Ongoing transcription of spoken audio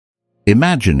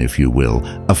Imagine, if you will,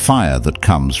 a fire that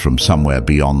comes from somewhere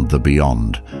beyond the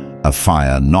beyond. A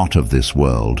fire not of this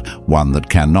world, one that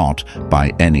cannot,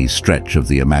 by any stretch of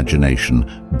the imagination,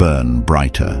 burn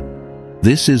brighter.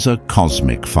 This is a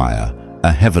cosmic fire,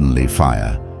 a heavenly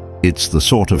fire. It's the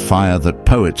sort of fire that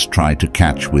poets try to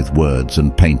catch with words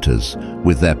and painters,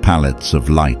 with their palettes of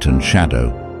light and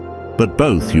shadow. But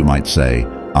both, you might say,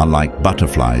 are like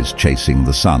butterflies chasing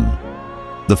the sun.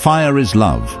 The fire is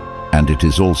love, and it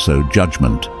is also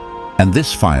judgment. And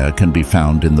this fire can be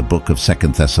found in the book of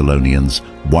 2 Thessalonians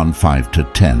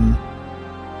 1:5-10.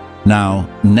 Now,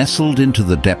 nestled into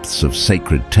the depths of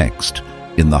sacred text,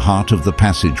 in the heart of the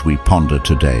passage we ponder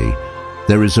today,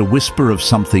 there is a whisper of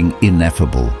something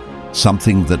ineffable,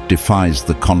 something that defies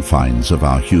the confines of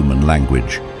our human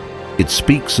language. It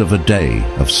speaks of a day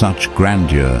of such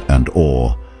grandeur and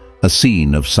awe, a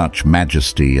scene of such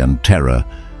majesty and terror,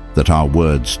 that our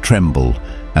words tremble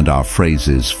and our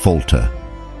phrases falter.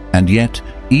 And yet,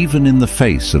 even in the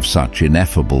face of such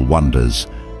ineffable wonders,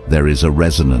 there is a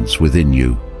resonance within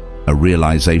you, a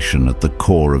realization at the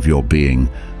core of your being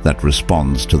that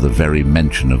responds to the very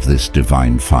mention of this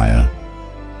divine fire.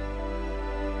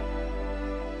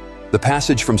 The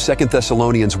passage from 2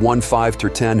 Thessalonians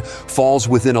 1:5-10 falls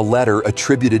within a letter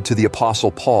attributed to the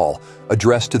Apostle Paul,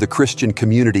 addressed to the Christian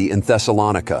community in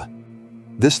Thessalonica.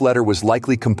 This letter was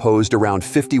likely composed around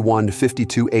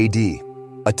 51-52 AD,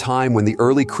 a time when the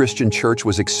early Christian church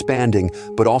was expanding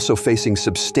but also facing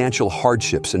substantial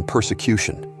hardships and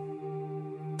persecution.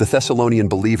 The Thessalonian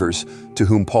believers, to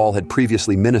whom Paul had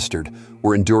previously ministered,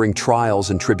 were enduring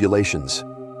trials and tribulations.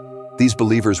 These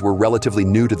believers were relatively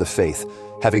new to the faith,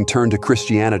 having turned to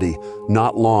Christianity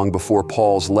not long before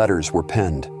Paul's letters were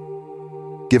penned.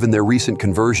 Given their recent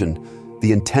conversion,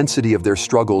 the intensity of their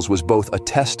struggles was both a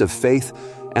test of faith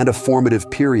and a formative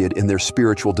period in their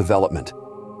spiritual development.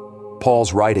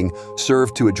 Paul's writing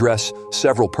served to address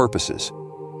several purposes.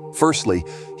 Firstly,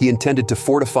 he intended to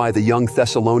fortify the young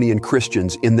Thessalonian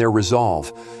Christians in their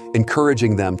resolve,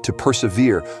 encouraging them to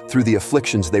persevere through the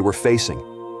afflictions they were facing.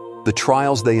 The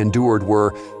trials they endured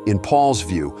were, in Paul's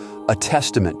view, a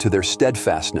testament to their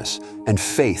steadfastness and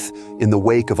faith in the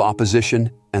wake of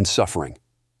opposition and suffering.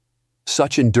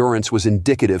 Such endurance was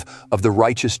indicative of the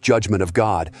righteous judgment of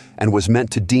God and was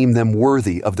meant to deem them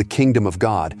worthy of the kingdom of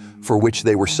God for which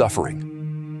they were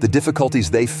suffering. The difficulties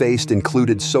they faced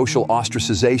included social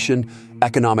ostracization,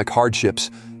 economic hardships,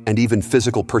 and even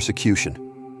physical persecution.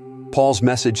 Paul's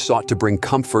message sought to bring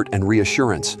comfort and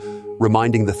reassurance,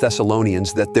 reminding the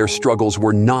Thessalonians that their struggles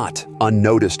were not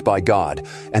unnoticed by God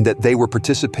and that they were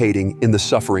participating in the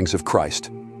sufferings of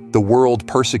Christ. The world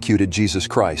persecuted Jesus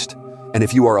Christ, and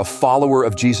if you are a follower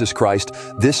of Jesus Christ,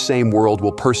 this same world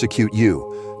will persecute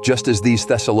you, just as these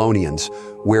Thessalonians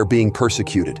were being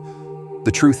persecuted.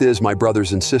 The truth is, my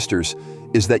brothers and sisters,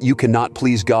 is that you cannot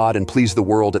please God and please the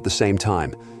world at the same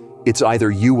time. It's either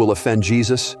you will offend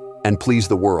Jesus and please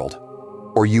the world,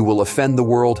 or you will offend the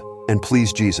world and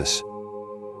please Jesus.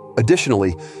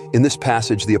 Additionally, in this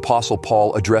passage, the Apostle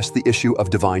Paul addressed the issue of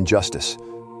divine justice.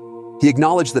 He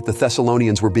acknowledged that the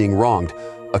Thessalonians were being wronged,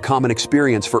 a common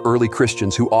experience for early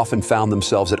Christians who often found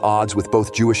themselves at odds with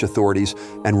both Jewish authorities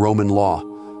and Roman law.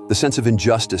 The sense of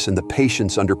injustice and the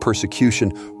patience under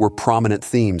persecution were prominent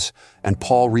themes, and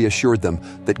Paul reassured them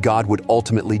that God would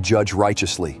ultimately judge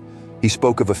righteously. He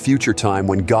spoke of a future time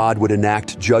when God would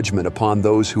enact judgment upon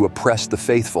those who oppressed the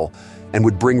faithful and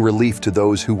would bring relief to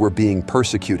those who were being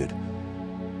persecuted.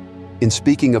 In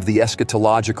speaking of the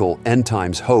eschatological end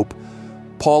times hope,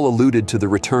 Paul alluded to the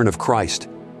return of Christ,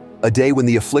 a day when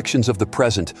the afflictions of the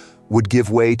present would give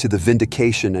way to the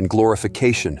vindication and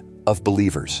glorification of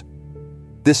believers.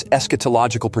 This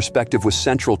eschatological perspective was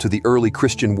central to the early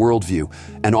Christian worldview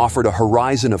and offered a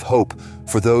horizon of hope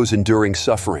for those enduring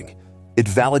suffering. It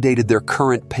validated their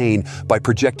current pain by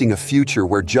projecting a future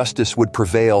where justice would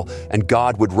prevail and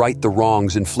God would right the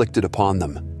wrongs inflicted upon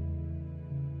them.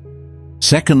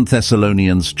 2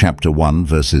 Thessalonians chapter 1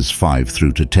 verses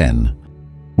 5-10,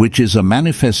 which is a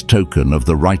manifest token of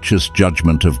the righteous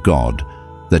judgment of God,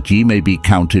 that ye may be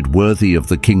counted worthy of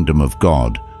the kingdom of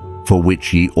God, for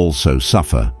which ye also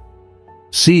suffer.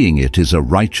 Seeing it is a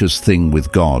righteous thing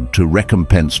with God to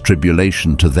recompense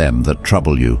tribulation to them that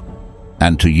trouble you,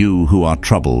 and to you who are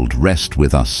troubled rest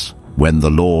with us, when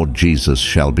the Lord Jesus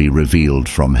shall be revealed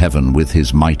from heaven with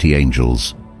his mighty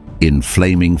angels, in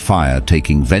flaming fire,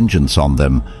 taking vengeance on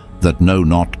them that know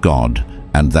not God,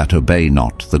 and that obey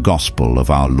not the gospel of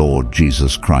our Lord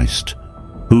Jesus Christ,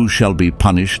 who shall be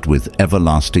punished with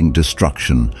everlasting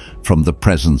destruction from the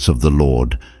presence of the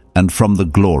Lord, and from the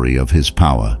glory of his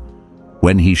power,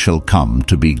 when he shall come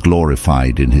to be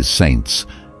glorified in his saints,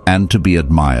 and to be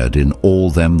admired in all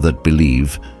them that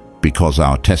believe, because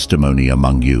our testimony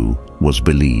among you was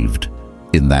believed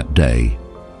in that day.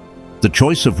 The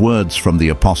choice of words from the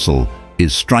apostle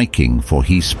is striking, for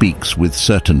he speaks with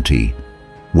certainty,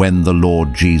 when the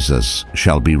Lord Jesus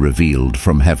shall be revealed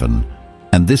from heaven.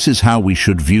 And this is how we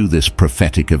should view this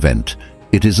prophetic event.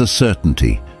 It is a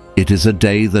certainty. It is a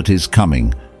day that is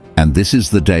coming, and this is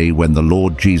the day when the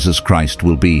Lord Jesus Christ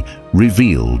will be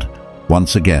revealed.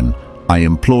 Once again, I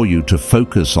implore you to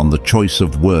focus on the choice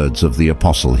of words of the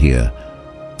apostle here.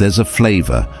 There's a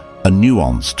flavor, a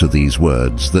nuance to these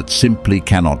words that simply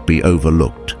cannot be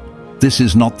overlooked. This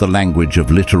is not the language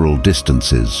of literal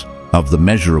distances, of the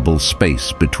measurable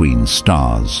space between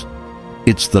stars.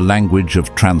 It's the language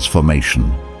of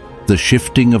transformation, the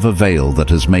shifting of a veil that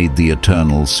has made the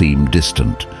eternal seem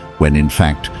distant, when in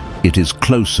fact it is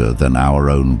closer than our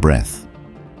own breath.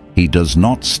 He does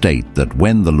not state that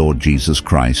when the Lord Jesus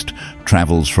Christ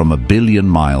travels from 1 billion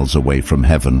miles away from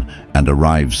heaven and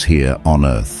arrives here on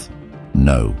earth.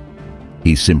 No.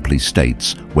 He simply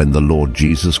states when the Lord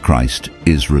Jesus Christ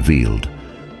is revealed.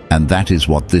 And that is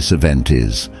what this event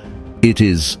is. It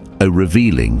is a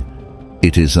revealing.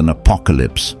 It is an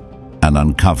apocalypse, an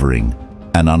uncovering,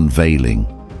 an unveiling.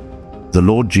 The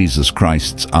Lord Jesus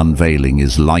Christ's unveiling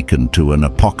is likened to an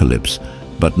apocalypse,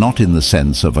 but not in the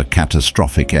sense of a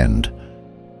catastrophic end.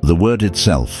 The word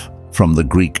itself, from the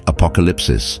Greek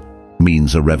apocalypsis,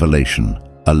 means a revelation,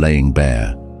 a laying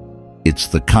bare. It's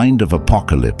the kind of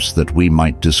apocalypse that we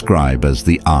might describe as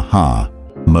the aha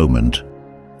moment.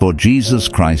 For Jesus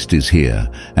Christ is here,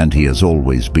 and he has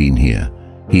always been here.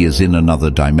 He is in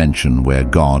another dimension where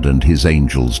God and his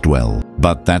angels dwell.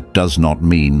 But that does not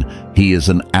mean he is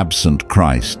an absent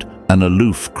Christ, an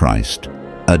aloof Christ,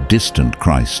 a distant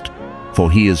Christ.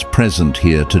 For he is present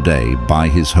here today by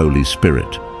his Holy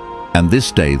Spirit. And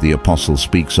this day the apostle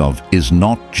speaks of is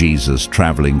not Jesus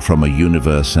traveling from a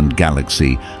universe and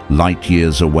galaxy light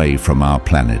years away from our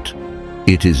planet.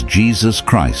 It is Jesus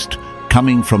Christ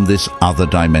coming from this other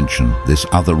dimension, this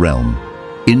other realm,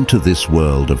 into this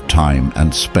world of time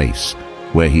and space,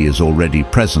 where he is already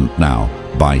present now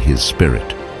by his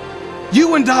Spirit.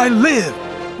 You and I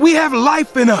live. We have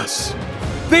life in us.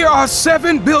 There are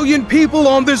 7 billion people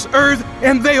on this earth,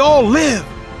 and they all live.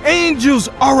 Angels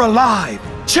are alive.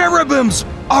 Cherubims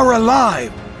are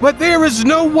alive. But there is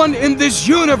no one in this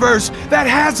universe that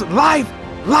has life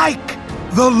like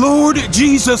the Lord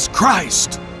Jesus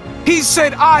Christ. He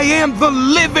said, I am the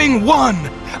living one.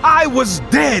 I was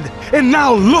dead, and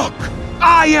now look,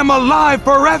 I am alive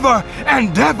forever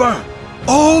and ever.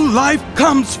 All life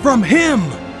comes from him.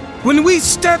 When we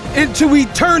step into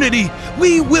eternity,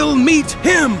 we will meet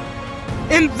him.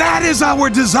 And that is our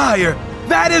desire.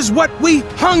 That is what we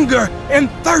hunger and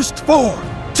thirst for.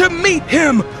 To meet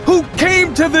him who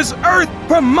came to this earth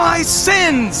for my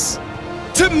sins.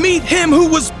 To meet him who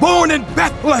was born in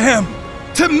Bethlehem.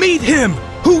 To meet him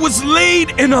who was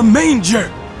laid in a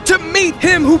manger. To meet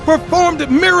him who performed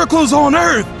miracles on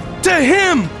earth. To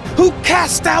him who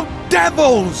cast out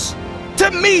devils. To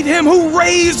meet him who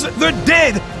raised the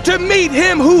dead. To meet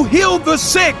him who healed the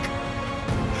sick.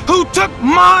 Who took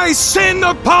my sin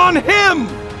upon him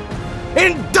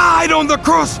and died on the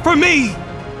cross for me.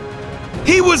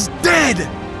 He was dead,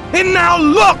 and now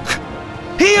look,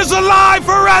 he is alive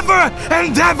forever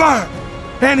and ever.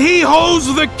 And he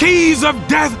holds the keys of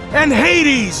death and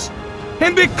Hades.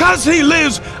 And because he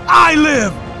lives, I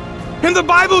live. And the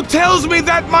Bible tells me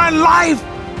that my life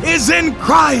is in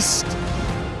Christ.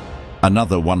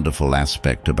 Another wonderful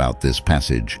aspect about this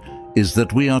passage is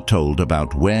that we are told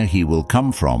about where he will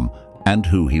come from and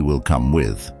who he will come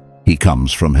with. He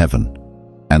comes from heaven.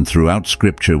 And throughout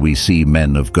Scripture we see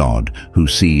men of God who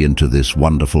see into this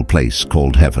wonderful place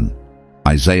called heaven.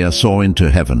 Isaiah saw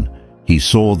into heaven. He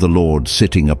saw the Lord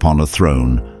sitting upon a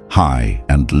throne, high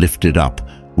and lifted up,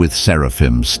 with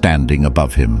seraphim standing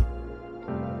above him.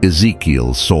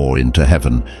 Ezekiel saw into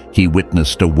heaven. He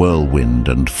witnessed a whirlwind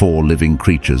and 4 living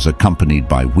creatures accompanied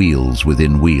by wheels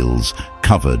within wheels,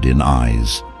 covered in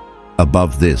eyes.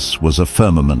 Above this was a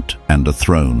firmament and a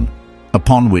throne,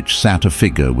 upon which sat a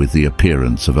figure with the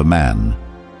appearance of a man.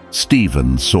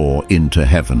 Stephen saw into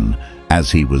heaven.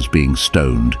 As he was being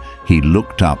stoned, he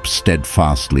looked up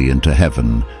steadfastly into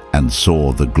heaven and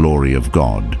saw the glory of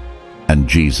God, and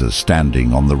Jesus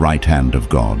standing on the right hand of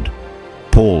God.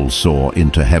 Paul saw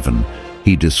into heaven.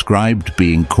 He described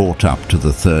being caught up to the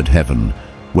 3rd heaven,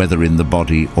 whether in the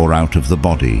body or out of the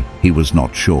body, he was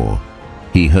not sure.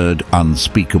 He heard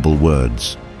unspeakable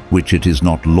words, which it is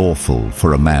not lawful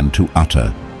for a man to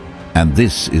utter. And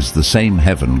this is the same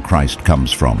heaven Christ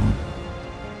comes from.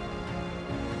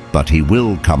 but he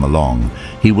will come along.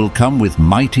 He will come with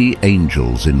mighty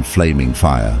angels in flaming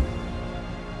fire.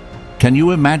 Can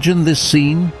you imagine this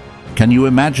scene? Can you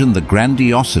imagine the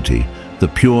grandiosity, the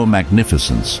pure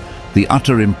magnificence, the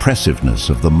utter impressiveness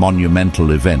of the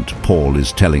monumental event Paul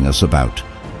is telling us about?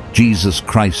 Jesus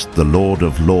Christ, the Lord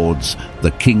of Lords,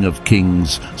 the King of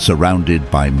Kings, surrounded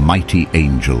by mighty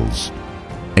angels.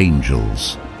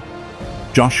 Angels.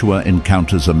 Joshua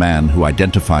encounters a man who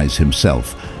identifies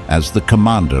himself as the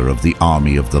commander of the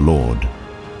army of the Lord.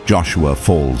 Joshua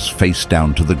falls face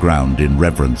down to the ground in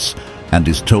reverence and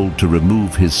is told to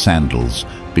remove his sandals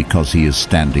because he is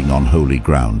standing on holy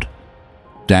ground.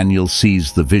 Daniel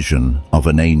sees the vision of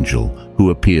an angel who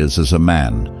appears as a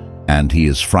man, and he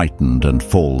is frightened and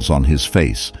falls on his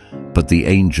face, but the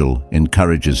angel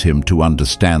encourages him to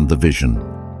understand the vision.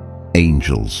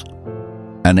 Angels.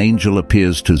 An angel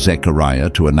appears to Zechariah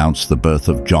to announce the birth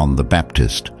of John the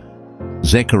Baptist.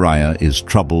 Zechariah is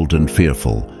troubled and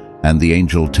fearful, and the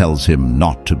angel tells him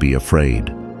not to be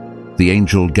afraid. The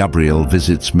angel Gabriel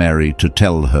visits Mary to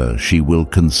tell her she will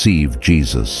conceive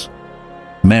Jesus.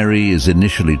 Mary is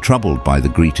initially troubled by the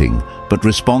greeting, but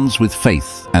responds with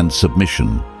faith and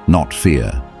submission, not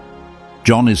fear.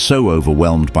 John is so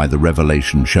overwhelmed by the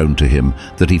revelation shown to him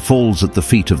that he falls at the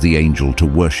feet of the angel to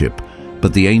worship,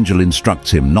 but the angel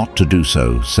instructs him not to do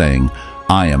so, saying,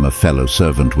 "I am a fellow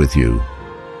servant with you."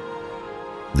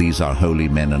 These are holy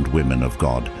men and women of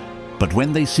God, but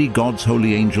when they see God's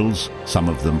holy angels, some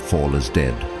of them fall as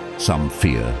dead, some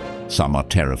fear, some are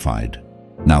terrified.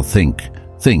 Now think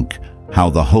how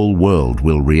the whole world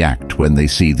will react when they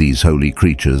see these holy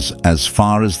creatures, as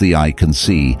far as the eye can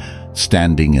see,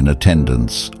 standing in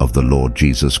attendance of the Lord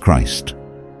Jesus Christ.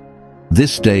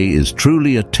 This day is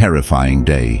truly a terrifying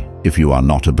day if you are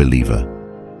not a believer.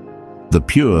 The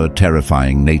pure,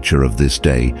 terrifying nature of this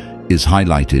day is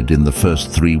highlighted in the first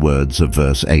 3 words of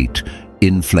verse 8,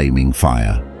 in flaming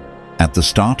fire. At the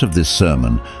start of this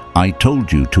sermon, I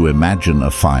told you to imagine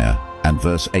a fire, and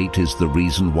verse 8 is the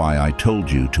reason why I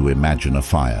told you to imagine a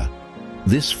fire.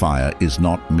 This fire is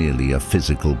not merely a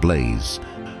physical blaze,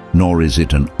 nor is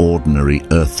it an ordinary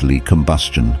earthly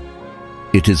combustion.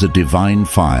 It is a divine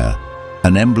fire,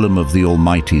 an emblem of the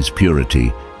Almighty's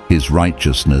purity, His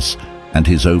righteousness, and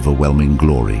His overwhelming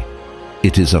glory.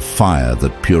 It is a fire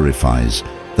that purifies,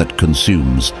 that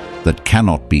consumes, that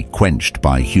cannot be quenched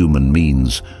by human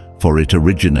means, for it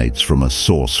originates from a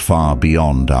source far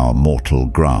beyond our mortal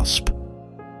grasp.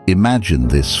 Imagine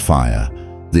this fire,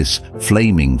 this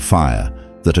flaming fire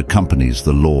that accompanies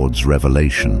the Lord's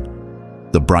revelation.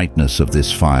 The brightness of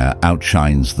this fire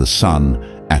outshines the sun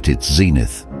at its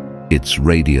zenith. Its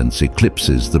radiance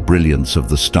eclipses the brilliance of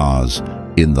the stars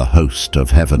in the host of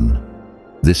heaven.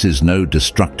 This is no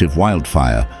destructive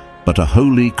wildfire, but a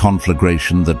holy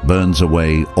conflagration that burns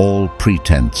away all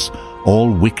pretense, all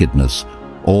wickedness,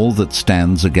 all that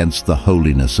stands against the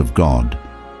holiness of God.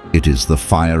 It is the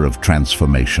fire of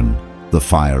transformation, the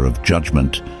fire of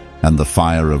judgment, and the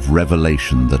fire of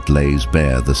revelation that lays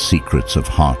bare the secrets of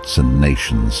hearts and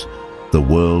nations. The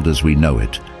world as we know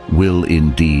it will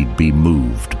indeed be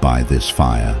moved by this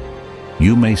fire.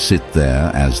 You may sit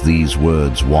there as these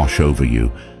words wash over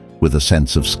you, with a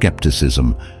sense of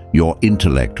skepticism, your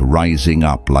intellect rising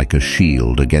up like a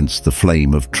shield against the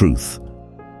flame of truth.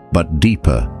 But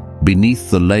deeper, beneath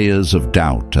the layers of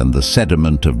doubt and the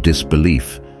sediment of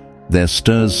disbelief, there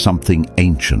stirs something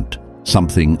ancient,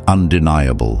 something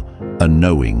undeniable, a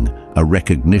knowing, a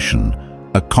recognition,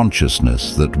 a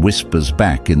consciousness that whispers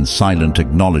back in silent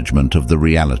acknowledgement of the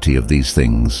reality of these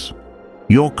things.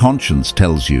 Your conscience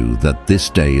tells you that this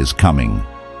day is coming.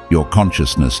 Your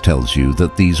consciousness tells you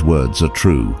that these words are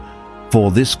true. For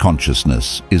this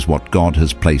consciousness is what God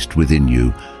has placed within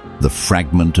you, the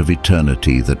fragment of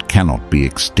eternity that cannot be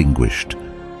extinguished.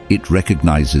 It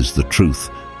recognizes the truth,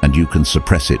 and you can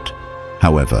suppress it.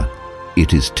 However,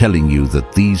 it is telling you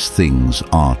that these things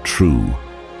are true.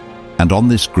 And on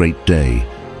this great day,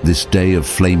 this day of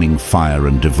flaming fire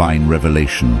and divine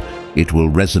revelation, it will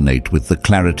resonate with the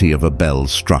clarity of a bell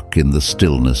struck in the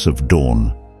stillness of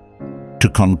dawn. To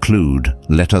conclude,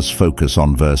 let us focus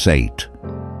on verse 8.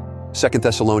 2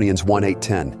 Thessalonians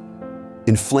 1:8-10.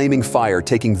 In flaming fire,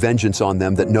 taking vengeance on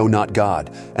them that know not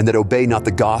God, and that obey not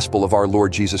the gospel of our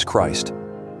Lord Jesus Christ.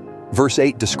 Verse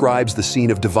 8 describes the scene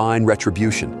of divine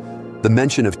retribution. The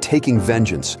mention of taking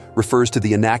vengeance refers to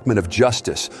the enactment of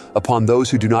justice upon those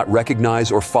who do not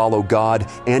recognize or follow God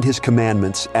and His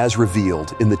commandments as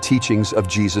revealed in the teachings of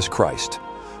Jesus Christ.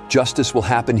 Justice will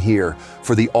happen here,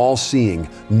 for the all-seeing,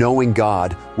 knowing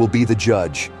God will be the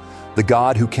judge, the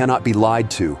God who cannot be lied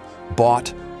to,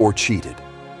 bought, or cheated.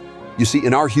 You see,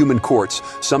 in our human courts,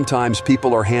 sometimes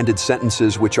people are handed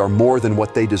sentences which are more than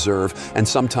what they deserve, and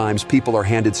sometimes people are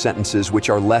handed sentences which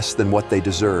are less than what they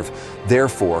deserve.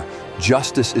 Therefore,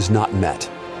 justice is not met,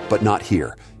 but not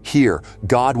here. Here,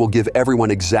 God will give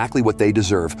everyone exactly what they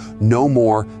deserve, no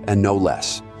more and no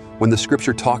less. When the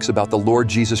scripture talks about the Lord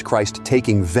Jesus Christ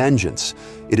taking vengeance,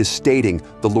 it is stating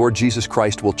the Lord Jesus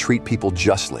Christ will treat people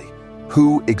justly.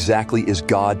 Who exactly is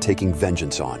God taking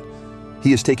vengeance on?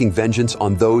 He is taking vengeance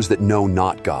on those that know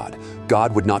not God.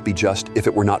 God would not be just if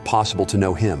it were not possible to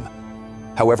know Him.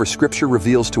 However, Scripture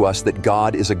reveals to us that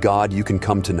God is a God you can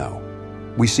come to know.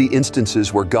 We see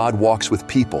instances where God walks with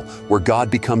people, where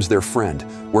God becomes their friend,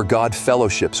 where God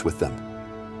fellowships with them.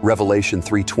 Revelation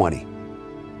 3:20.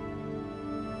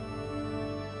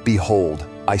 Behold,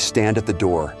 I stand at the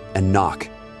door and knock.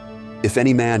 If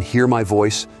any man hear my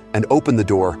voice and open the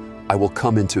door, I will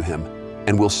come into him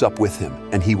and will sup with him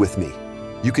and he with me.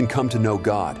 You can come to know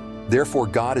God. Therefore,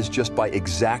 God is just by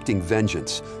exacting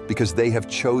vengeance because they have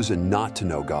chosen not to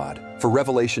know God. For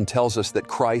Revelation tells us that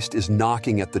Christ is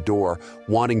knocking at the door,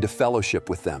 wanting to fellowship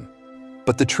with them.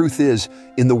 But the truth is,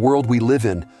 in the world we live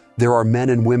in, there are men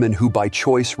and women who by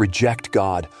choice reject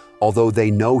God, although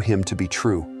they know Him to be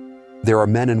true. There are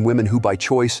men and women who by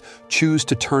choice choose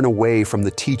to turn away from the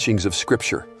teachings of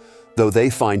Scripture, though they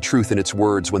find truth in its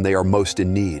words when they are most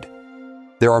in need.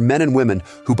 There are men and women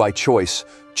who by choice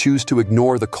choose to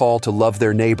ignore the call to love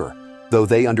their neighbor, though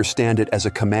they understand it as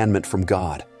a commandment from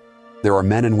God. There are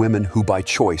men and women who by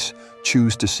choice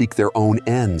choose to seek their own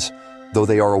ends, though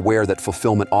they are aware that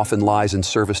fulfillment often lies in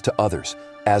service to others,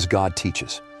 as God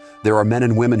teaches. There are men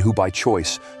and women who by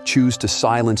choice choose to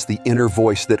silence the inner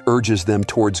voice that urges them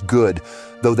towards good,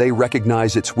 though they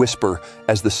recognize its whisper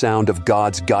as the sound of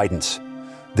God's guidance.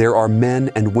 There are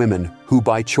men and women who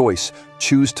by choice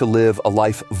choose to live a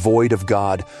life void of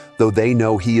God, though they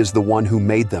know He is the one who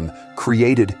made them,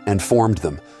 created and formed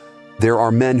them. There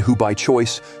are men who by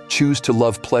choice choose to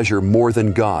love pleasure more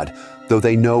than God, though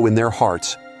they know in their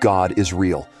hearts God is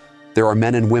real. There are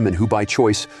men and women who by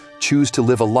choice choose to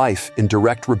live a life in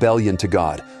direct rebellion to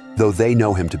God, though they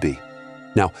know Him to be.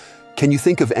 Now, can you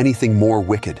think of anything more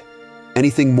wicked?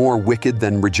 Anything more wicked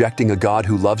than rejecting a God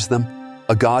who loves them?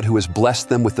 A God who has blessed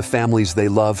them with the families they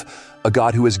love, a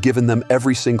God who has given them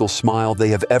every single smile they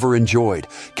have ever enjoyed.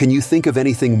 Can you think of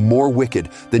anything more wicked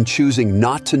than choosing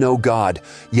not to know God,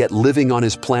 yet living on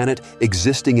His planet,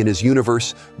 existing in His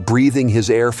universe, breathing His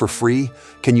air for free?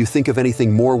 Can you think of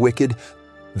anything more wicked?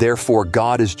 Therefore,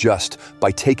 God is just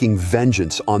by taking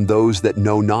vengeance on those that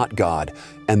know not God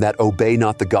and that obey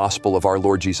not the gospel of our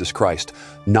Lord Jesus Christ.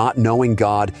 Not knowing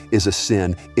God is a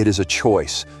sin. It is a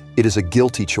choice. It is a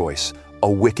guilty choice,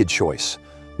 a wicked choice.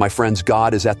 My friends,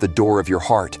 God is at the door of your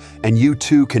heart, and you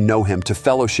too can know Him, to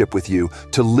fellowship with you,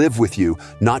 to live with you,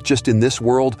 not just in this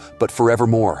world, but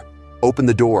forevermore. Open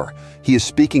the door. He is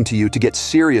speaking to you to get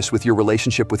serious with your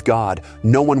relationship with God.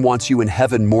 No one wants you in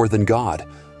heaven more than God.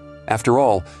 After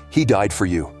all, He died for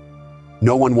you.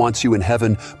 No one wants you in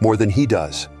heaven more than He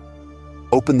does.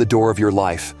 Open the door of your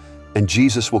life, and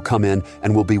Jesus will come in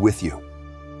and will be with you.